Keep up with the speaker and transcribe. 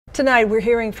Tonight, we're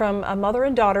hearing from a mother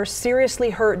and daughter seriously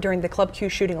hurt during the Club Q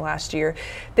shooting last year.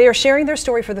 They are sharing their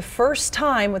story for the first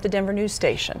time with the Denver news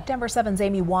station. Denver 7's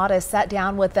Amy Wattis sat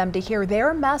down with them to hear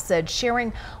their message,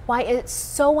 sharing why it's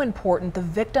so important the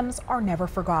victims are never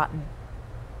forgotten.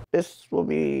 This will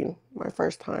be my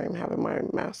first time having my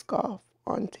mask off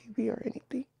on TV or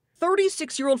anything.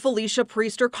 36-year-old Felicia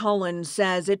Priester Collins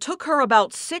says it took her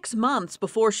about 6 months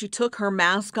before she took her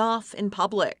mask off in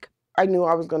public. I knew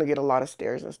I was going to get a lot of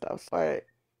stares and stuff, but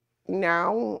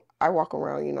now I walk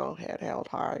around, head held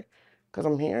high because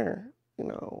I'm here,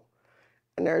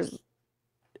 and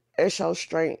it shows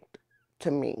strength to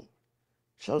me,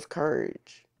 shows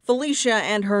courage. Felicia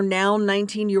and her now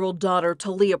 19-year-old daughter,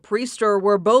 Talia Priester,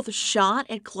 were both shot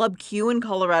at Club Q in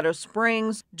Colorado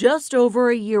Springs just over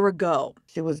a year ago.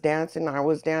 She was dancing, I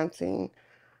was dancing.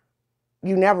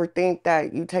 You never think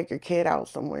that you take your kid out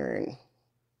somewhere and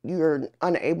you're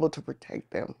unable to protect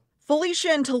them. Felicia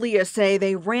and Talia say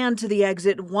they ran to the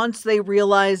exit once they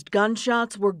realized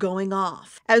gunshots were going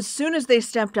off. As soon as they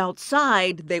stepped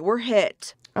outside, they were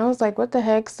hit. I was like, what the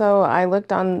heck? So I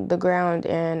looked on the ground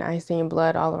and I seen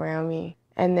blood all around me.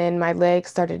 And then my leg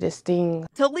started to sting.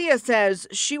 Talia says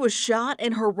she was shot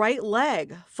in her right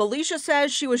leg. Felicia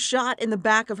says she was shot in the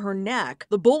back of her neck,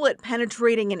 the bullet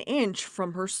penetrating an inch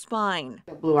from her spine.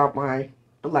 It blew out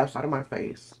the left side of my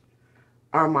face.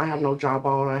 I have no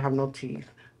jawbone, I have no teeth.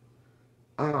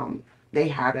 They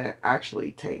had to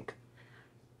actually take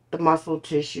the muscle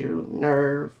tissue,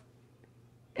 nerve,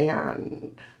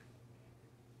 and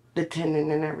the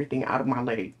tendon and everything out of my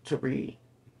leg to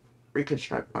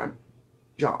reconstruct my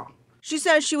jaw. She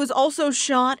says she was also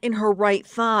shot in her right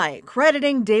thigh,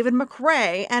 crediting David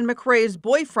McCrae and McCrae's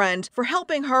boyfriend for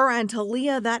helping her and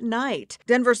Talia that night.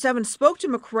 Denver 7 spoke to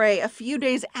McCrae a few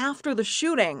days after the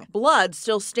shooting. Blood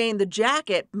still stained the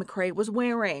jacket McCrae was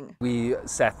wearing. We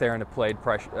sat there and applied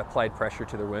pressure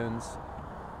to the wounds.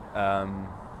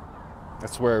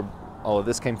 That's where all of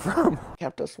this came from.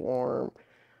 Kept us warm,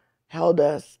 held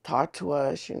us, talked to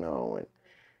us, and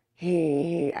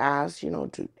he asked,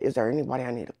 is there anybody I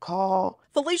need to call?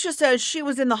 Felicia says she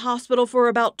was in the hospital for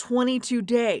about 22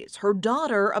 days, her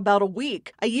daughter about a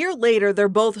week. A year later, they're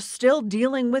both still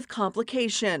dealing with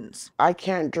complications. I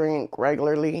can't drink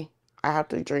regularly. I have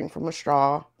to drink from a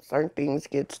straw. Certain things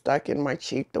get stuck in my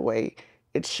cheek the way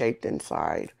it's shaped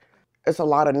inside. It's a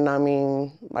lot of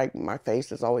numbing, like my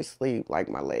face is always asleep, like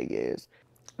my leg is.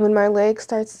 When my leg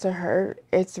starts to hurt,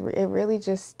 it really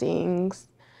just stings.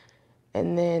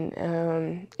 And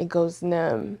then it goes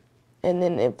numb, and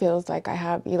then it feels like I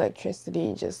have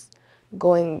electricity just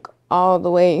going all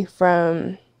the way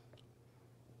from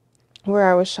where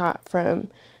I was shot from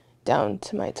down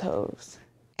to my toes.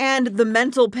 And the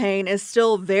mental pain is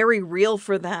still very real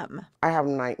for them. I have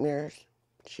nightmares.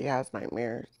 She has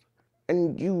nightmares.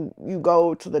 And you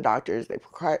go to the doctors, they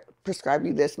prescribe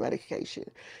you this medication.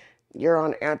 You're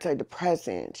on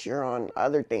antidepressants, you're on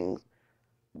other things,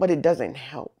 but it doesn't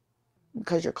help,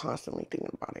 because you're constantly thinking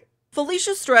about it.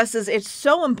 Felicia stresses it's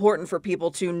so important for people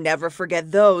to never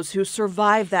forget those who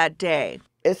survived that day.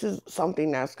 This is something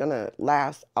that's going to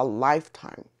last a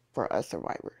lifetime for us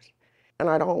survivors. And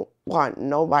I don't want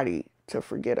nobody to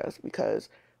forget us because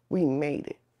we made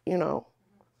it,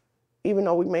 Even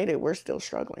though we made it, we're still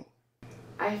struggling.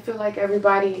 I feel like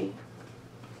everybody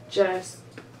just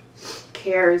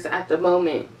cares at the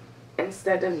moment,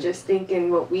 instead of just thinking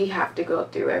what we have to go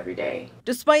through every day.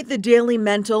 Despite the daily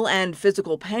mental and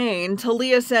physical pain,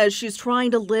 Talia says she's trying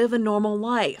to live a normal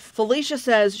life. Felicia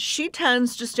says she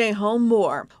tends to stay home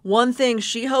more. One thing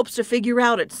she hopes to figure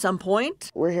out at some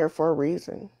point: we're here for a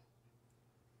reason.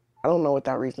 I don't know what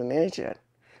that reason is yet,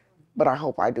 but I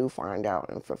hope I do find out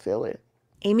and fulfill it.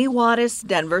 Amy Wattis,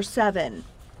 Denver 7.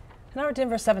 And our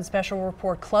Denver 7 special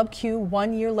report, Club Q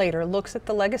 1 year later, looks at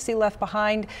the legacy left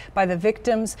behind by the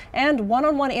victims and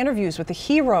one-on-one interviews with the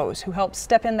heroes who helped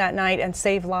step in that night and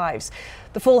save lives.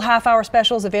 The full half-hour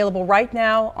special is available right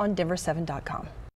now on Denver7.com.